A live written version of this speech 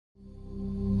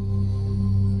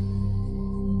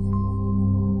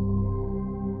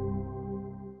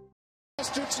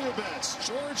two bits.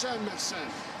 George Edmondson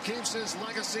keeps his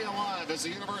legacy alive as the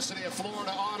University of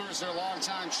Florida honors their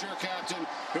longtime cheer captain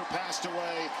who passed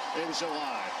away in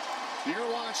July.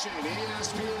 You're watching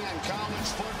ESPN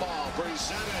College Football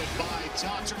presented by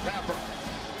Dr. Pepper,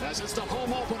 as it's the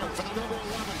home opener for the number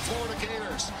 11 Florida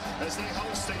Gators as they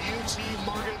host the UT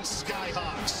Martin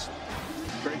Skyhawks.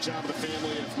 Great job of the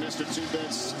family of Mr. Two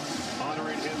Bits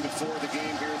honoring him before the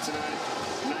game here tonight.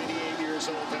 98 years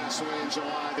old, passed away in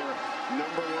July. Their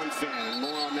number one fan, and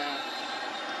more on that.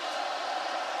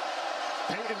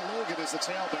 Peyton Logan is the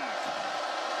tailback.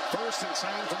 1st and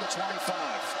 10 from the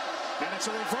 25. And it's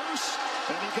a reverse,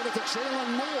 and he get it to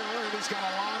Jalen Moore, and he's got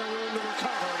a lot of room to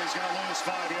recover, and he's going to lose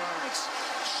 5 yards.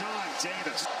 Sean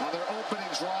Davis on their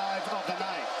opening drive of the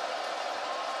night.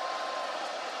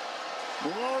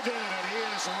 Logan, and he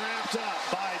is wrapped up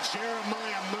by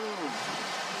Jeremiah Moon.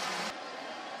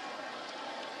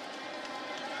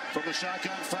 From the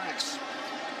shotgun, Franks.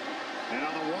 And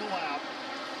on the rollout,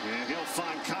 and he'll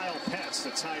find Kyle Pitts,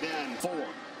 the tight end, 4.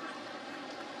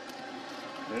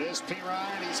 It is P.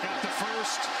 Ryan. He's got the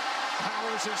first.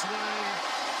 Powers his way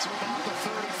to about the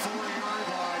 34-yard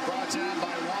line. Brought down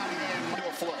by Wanye into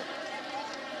a float.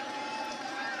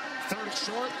 3rd and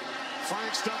short.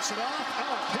 Franks dumps it off.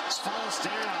 Oh, Pitts falls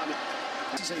down.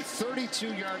 This is a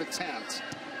 32-yard attempt.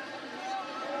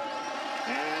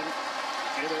 And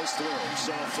it is through.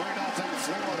 So 3-0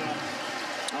 Florida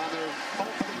on their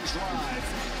opening drive.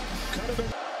 Could have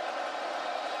been.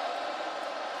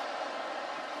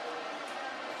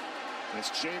 As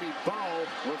Jamie Bowe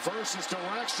reverses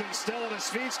direction, still on his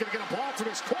feet, he's going to get a block from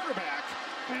his quarterback.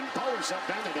 And Bowe is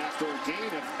upended after a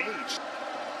gain of 8.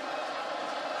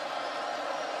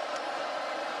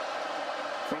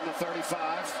 From the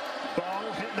 35,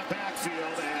 Bowe hitting the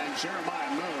backfield, and Jeremiah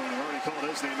Moon, already called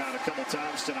his name out a couple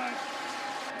times tonight.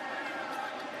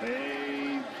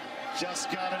 They just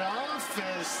got it off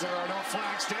as there are no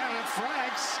flags down.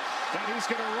 Franks, and he's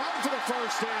going to run for the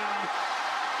first down.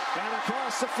 And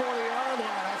across the 40-yard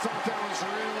line, I thought that was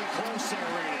really close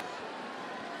there, Reed.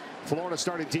 Florida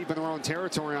started deep in their own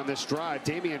territory on this drive.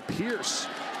 Dameon Pierce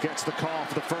gets the call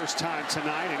for the first time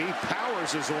tonight, and he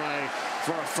powers his way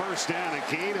for a first down, a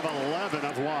gain of 11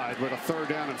 of wide with a 3rd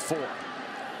down and 4.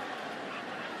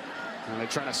 And they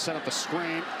try to set up the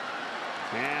screen,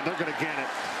 and they're going to get it.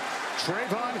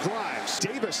 Trayvon Grimes.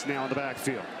 Davis now in the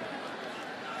backfield.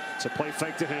 It's a play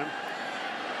fake to him.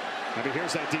 Maybe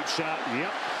here's that deep shot.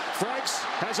 Yep. Franks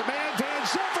has a man. Van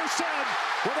Jefferson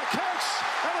with a catch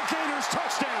and a Gators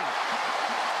touchdown.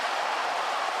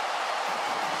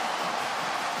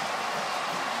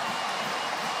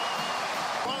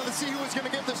 Wanted to see who was going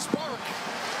to give the spark.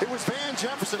 It was Van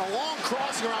Jefferson, a long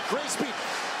crossing around great speed.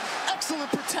 Excellent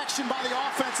protection by the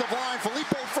offensive line.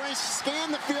 Felipe Franks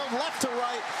scanned the field left to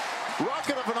right.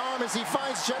 Rocket of an arm as he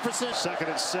finds Jefferson. 2nd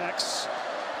and 6.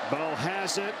 Bowe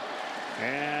has it.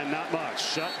 And not much.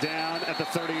 Shut down at the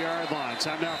 30-yard line.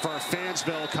 Time now for our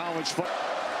Fansville College football.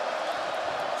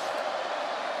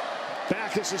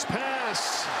 Backus's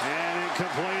pass. And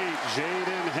incomplete.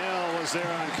 Jaden Hill was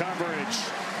there on coverage.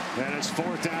 And it's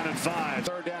 4th down and 5.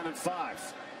 3rd down and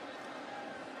 5.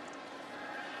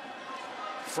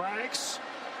 Franks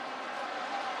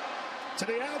to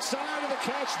the outside of the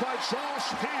catch by Josh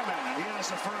Hammond. And he has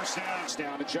the first down.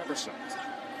 Down to Jefferson.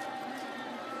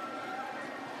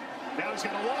 Now he's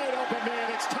got a wide open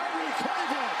man. It's Tyree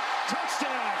Cleveland.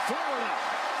 Touchdown, Florida.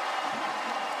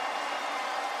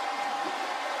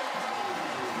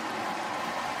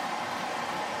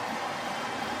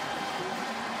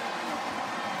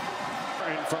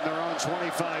 And from their own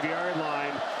 25-yard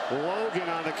line, Logan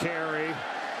on the carry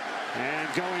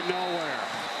and going nowhere.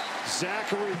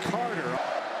 Zachary Carter.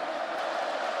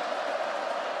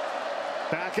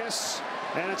 Backus,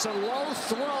 and it's a low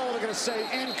throw. They're going to say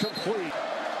incomplete.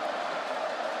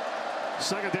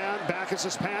 2nd down,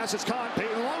 Backus's pass. It's caught.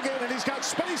 Peyton Logan, and he's got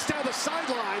space down the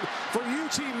sideline for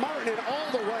UT Martin and all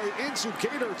the way into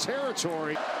Gator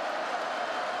territory.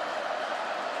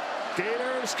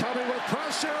 Gators coming with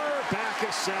pressure.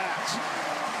 Backus sacked.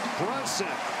 Brunson,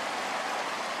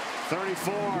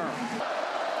 34.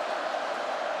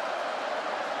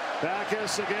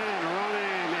 Backus again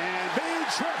running and being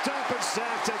tripped up and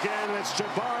sacked again. It's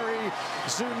Jabari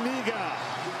Zuniga.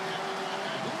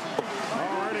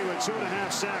 Already with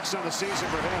 2.5 sacks on the season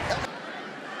for him.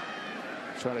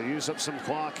 Try to use up some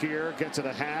clock here, get to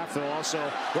the half. They'll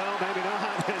also, well, maybe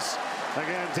not. As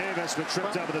again, Davis been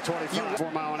tripped up at the 25.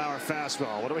 4-mile-an-hour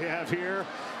fastball. What do we have here?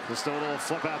 Just a little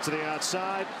flip out to the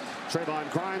outside. Trayvon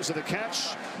Grimes with the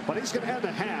catch, but he's going to end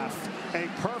the half a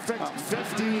perfect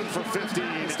 15 for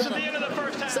 15. To the end of the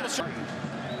first half.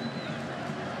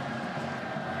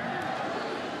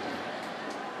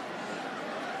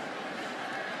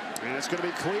 it's going to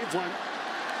be Cleveland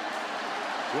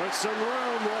with some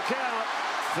room. Look out.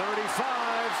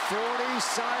 35, 40,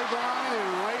 sideline,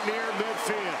 and right near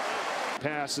midfield.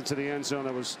 Pass into the end zone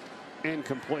that was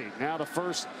incomplete. Now the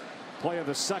first play of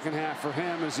the second half for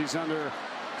him as he's under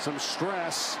some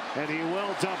stress, and he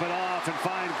will dump it off and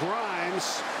find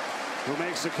Grimes, who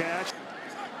makes the catch.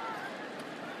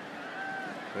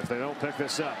 If they don't pick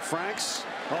this up, Franks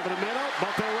over the middle,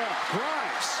 but they will.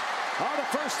 Grimes on the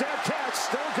first down catch,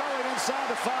 still going inside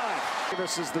the 5.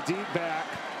 This is the deep back.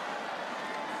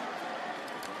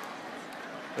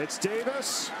 It's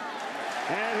Davis,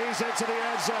 and he's into the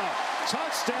end zone.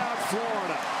 Touchdown,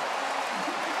 Florida.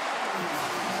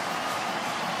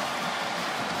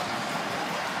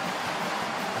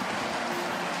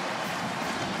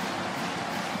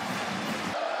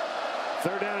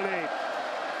 Third down and 8.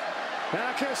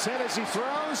 Backus hit as he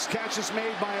throws. Catch is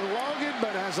made by Logan,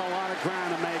 but has a lot of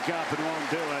ground to make up and won't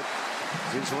do it.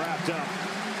 He's wrapped up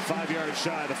 5 yards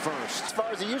shy of the first. As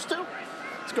far as he used to,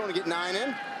 he's going to get 9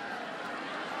 in.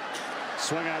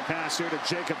 Swing out pass here to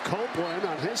Jacob Copeland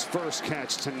on his first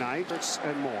catch tonight,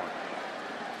 and more.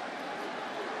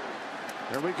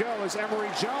 There we go as Emory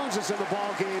Jones is in the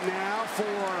ball game now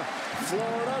for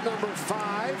Florida, number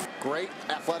 5. Great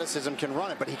athleticism, can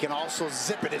run it, but he can also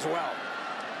zip it as well.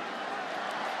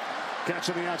 Catch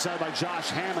on the outside by Josh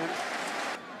Hammond.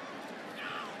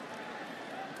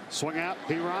 Swing out,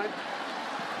 P-Ryan.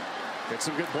 Get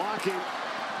some good blocking.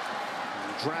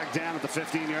 Dragged down at the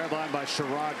 15-yard line by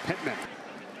Sherrod Pittman.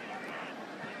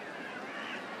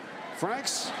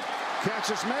 Franks, catch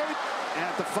is made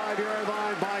at the 5-yard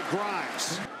line by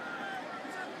Grimes.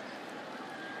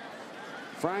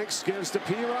 Franks gives to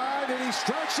P-Ryan, and he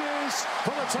stretches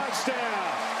for the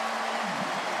touchdown.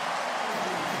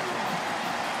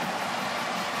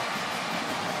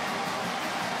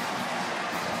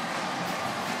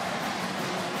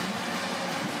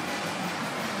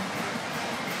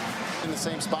 In the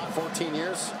same spot, 14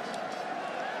 years.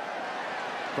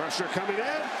 Pressure coming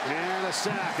in, and a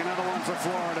sack. Another one for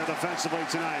Florida defensively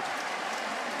tonight.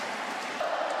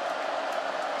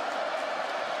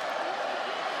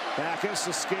 Backus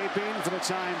escaping for the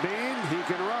time being. He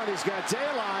can run. He's got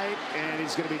daylight, and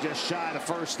he's going to be just shy of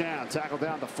the first down. Tackled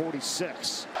down to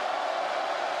 46.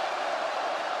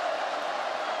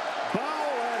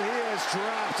 And he is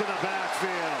dropped in the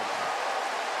backfield.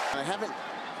 I haven't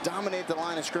dominated the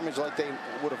line of scrimmage like they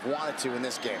would have wanted to in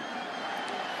this game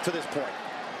to this point.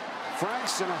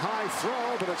 Franks in a high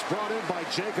throw, but it's brought in by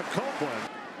Jacob Copeland.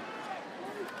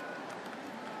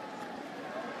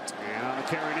 And on the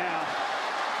carry now.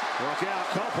 Look out,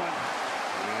 Copeland.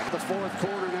 And the fourth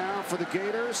quarter now for the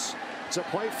Gators. It's a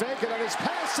play fake, and it is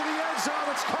passed to the end zone.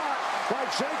 It's caught by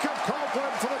Jacob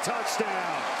Copeland for the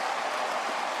touchdown.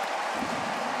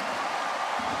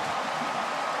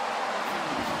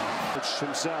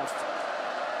 Himself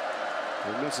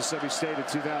in Mississippi State in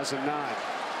 2009.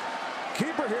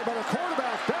 Keeper here by the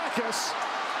quarterback, Backus.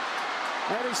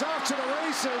 And he's off to the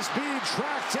races, being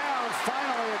tracked down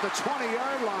finally at the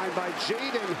 20-yard line by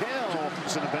Jaden Hill.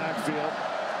 He's in the backfield.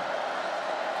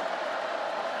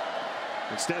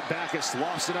 Instead, Backus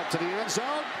lost it up to the end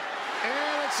zone,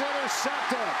 and it's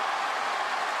intercepted.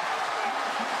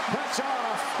 That's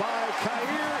off by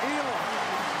Kaiir Elam.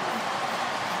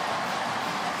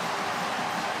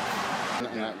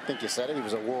 And I think you said it, he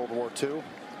was a World War II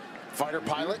fighter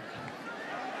pilot.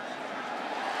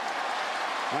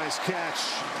 Nice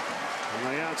catch on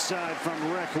the outside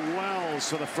from Rick Wells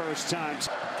for the first time.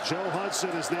 Joe Hudson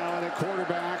is now in at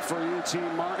quarterback for UT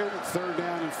Martin. 3rd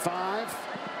down and 5.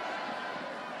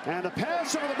 And the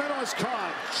pass over the middle is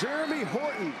caught. Jeremy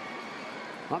Horton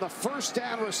on the first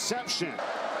down reception.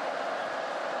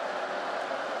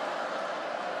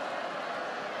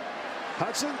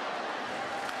 Hudson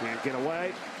can't get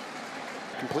away.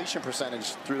 Completion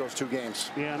percentage through those 2 games.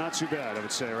 Yeah, not too bad, I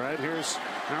would say, right? Here's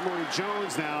Emory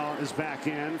Jones now is back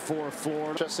in for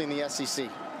Florida. Especially in the SEC.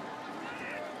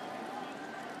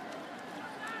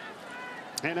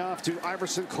 And off to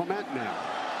Iverson Clement now,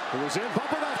 who was in.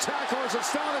 Bumper that tacklers and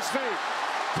still on his feet.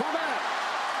 Clement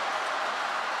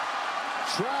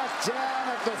tracked down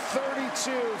at the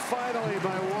 32 finally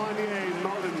by Wanye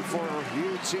Moten for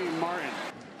UT Martin.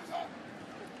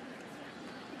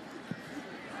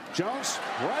 Jones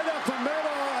right up the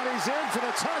middle, and he's in for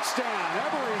the touchdown.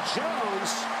 Emory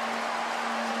Jones,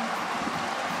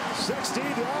 16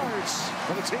 yards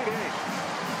for the TD.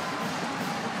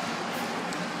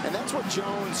 And that's what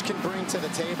Jones can bring to the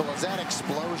table, is that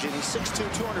explosion. He's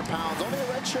 6'2", 200 pounds, only a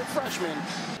redshirt freshman.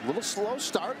 A little slow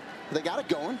start. They got it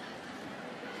going.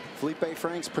 Felipe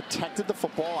Franks protected the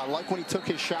football. I like when he took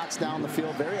his shots down the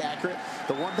field, very accurate.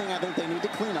 The one thing I think they need to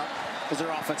clean up is their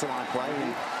offensive line play.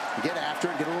 And get after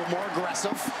it, get a little more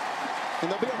aggressive,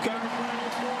 and they'll be okay.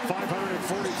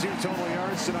 542 total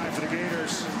yards tonight for the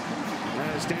Gators,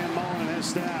 as Dan Mullen and his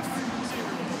staff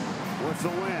with the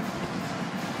win.